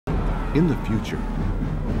In the future,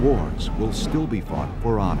 wars will still be fought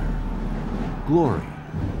for honor, glory,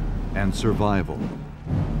 and survival.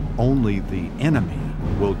 Only the enemy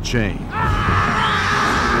will change. We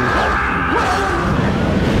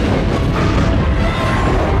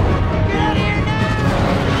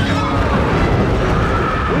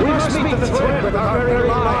must meet the threat with our very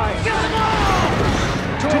lives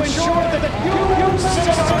to ensure that human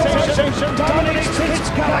civilization dominates its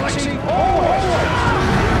galaxy always.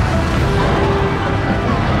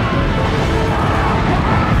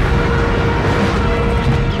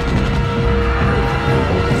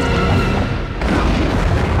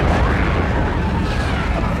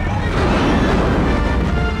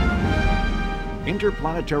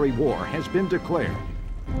 Interplanetary war has been declared.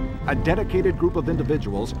 A dedicated group of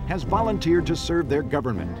individuals has volunteered to serve their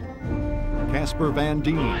government. Casper Van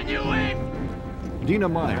Dien, Dina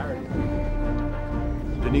Meyer,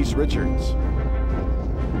 Denise Richards,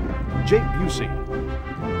 Jake Busey,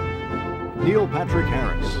 Neil Patrick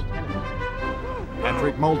Harris,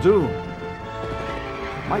 Patrick Muldoon,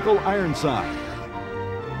 Michael Ironside,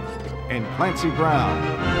 and Clancy Brown.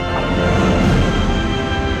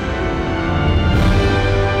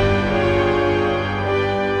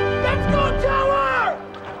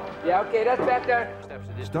 Yeah, okay, that's better.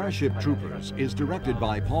 Starship Troopers is directed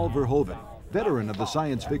by Paul Verhoeven, veteran of the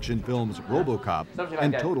science fiction films RoboCop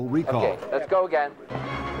and Total Recall. Okay, let's go again.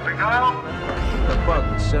 The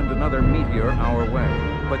bugs send another meteor our way,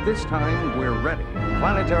 but this time we're ready.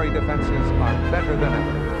 Planetary defenses are better than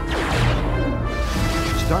ever.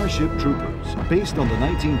 Starship Troopers, based on the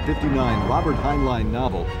 1959 Robert Heinlein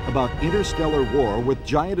novel about interstellar war with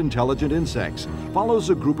giant intelligent insects, follows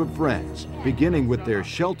a group of friends, beginning with their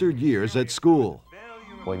sheltered years at school.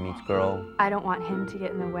 Boy meets girl. I don't want him to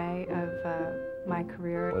get in the way of my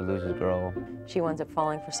career. Boy loses girl. She winds up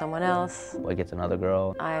falling for someone else. Boy gets another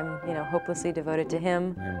girl. I'm, hopelessly devoted to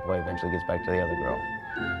him. And boy eventually gets back to the other girl.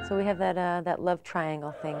 So we have that love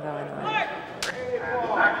triangle thing going on.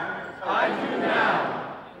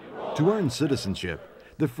 To earn citizenship,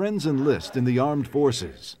 the friends enlist in the armed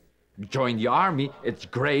forces. Join the army, it's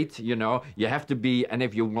great, you have to be, and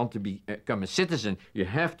if you want to become a citizen, you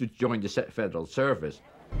have to join the federal service.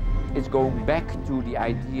 It's going back to the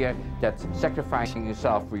idea that sacrificing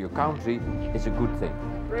yourself for your country is a good thing.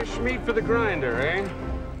 Fresh meat for the grinder, eh?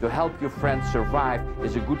 To help your friends survive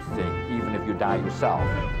is a good thing, even if you die yourself.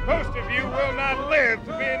 Most of you will not live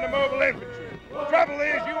to be in the mobile infantry. The trouble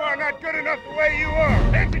is, you are not good enough the way you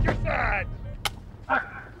are. Exit your side!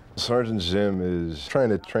 Sergeant Zim is trying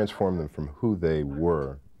to transform them from who they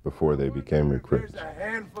were before they became recruits. There's a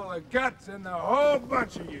handful of guts in the whole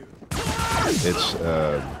bunch of you. It's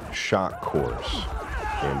a shock course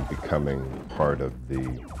in becoming part of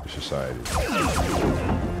the society.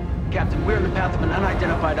 Captain, we're in the path of an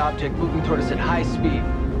unidentified object moving toward us at high speed.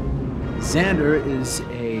 Xander is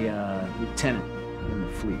a lieutenant in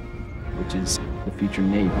the fleet, which is the future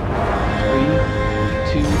Navy.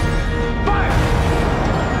 3, 2, fire!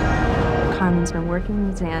 Carmen's been working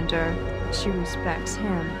with Xander. She respects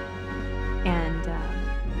him and,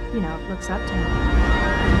 looks up to him.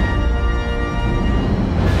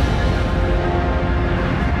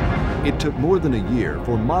 It took more than a year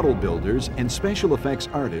for model builders and special effects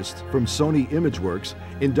artists from Sony Imageworks,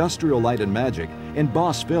 Industrial Light and Magic, and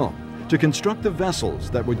Boss Film to construct the vessels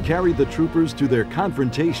that would carry the troopers to their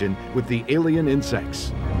confrontation with the alien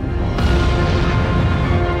insects.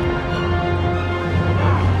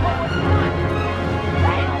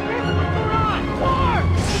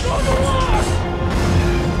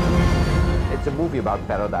 It's a movie about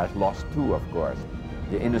Paradise Lost too, of course.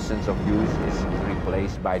 The innocence of youth is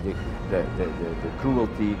replaced by the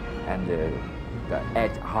cruelty and the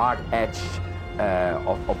hard edge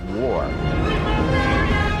of war.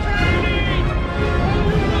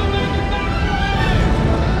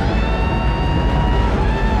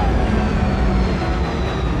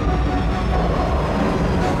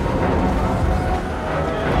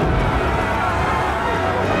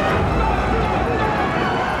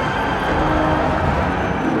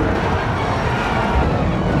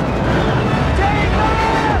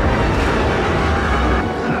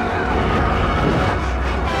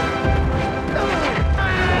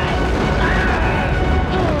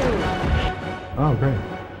 Oh, great.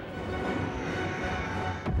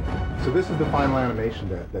 So this is the final animation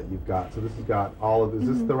that you've got. So this has got all of, is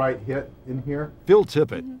this the right hit in here? Phil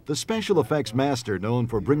Tippett, the special effects master known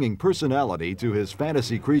for bringing personality to his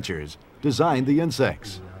fantasy creatures, designed the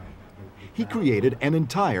insects. He created an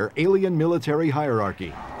entire alien military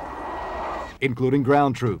hierarchy, including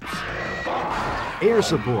ground troops, air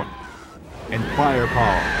support, and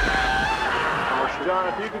firepower.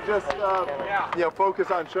 if you could just you know,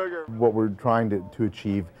 focus on sugar. What we're trying to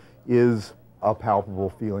achieve is a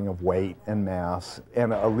palpable feeling of weight and mass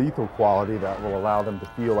and a lethal quality that will allow them to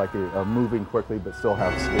feel like they are moving quickly but still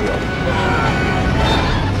have scale.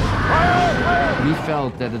 We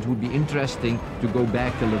felt that it would be interesting to go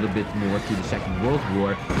back a little bit more to the Second World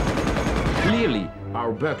War. Clearly,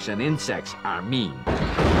 our bugs and insects are mean.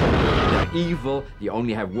 They're evil, they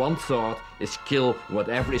only have one thought, is kill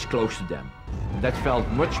whatever is close to them. That felt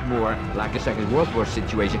much more like a Second World War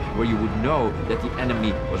situation where you would know that the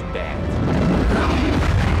enemy was bad.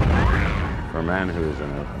 For a man who is in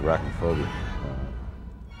arachnophobia,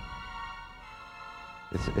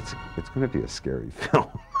 it's going to be a scary film.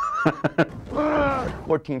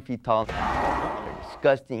 14 feet tall. They're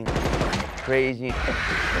disgusting, crazy,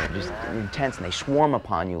 just intense, and they swarm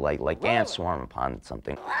upon you like ants swarm upon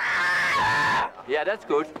something. Yeah, that's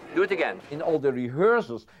good. Do it again. In all the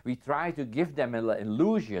rehearsals, we try to give them an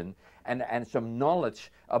illusion and some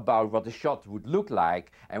knowledge about what the shot would look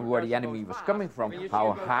like and where the enemy was coming from,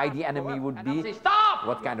 how high the enemy would be,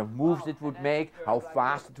 what kind of moves it would make, how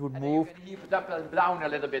fast it would move. Heave it up and down a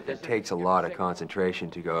little bit. It takes a lot of concentration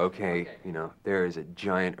to go, okay, you know, there is a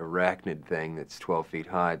giant arachnid thing that's 12 feet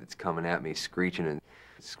high that's coming at me, screeching and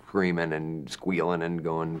screaming and squealing and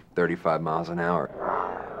going 35 miles an hour.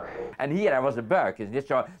 And here I was a bug, and this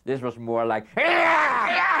was more like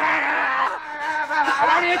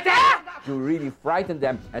to really frighten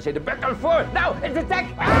them and say the bug on forward. Now it's attack!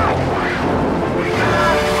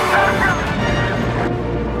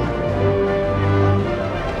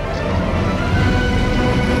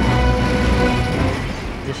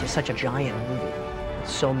 This is such a giant movie.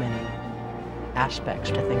 So many aspects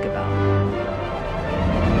to think about.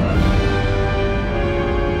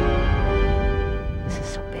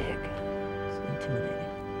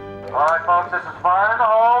 All right, folks, this is fire in the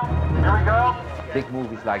hole. Here we go. Big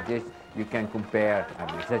movies like this, you can compare,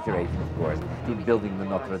 I'm exaggerating of course, to the building of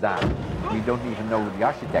Notre Dame. We don't even know who the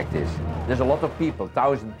architect is. There's a lot of people,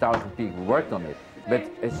 thousand people who worked on it, but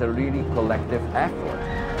it's a really collective effort.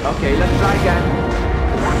 Okay, let's try again.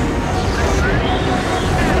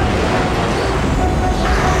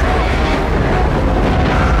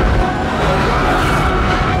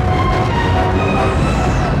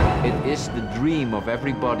 It is the dream of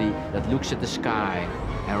everybody that looks at the sky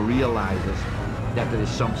and realizes that there is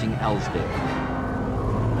something else there.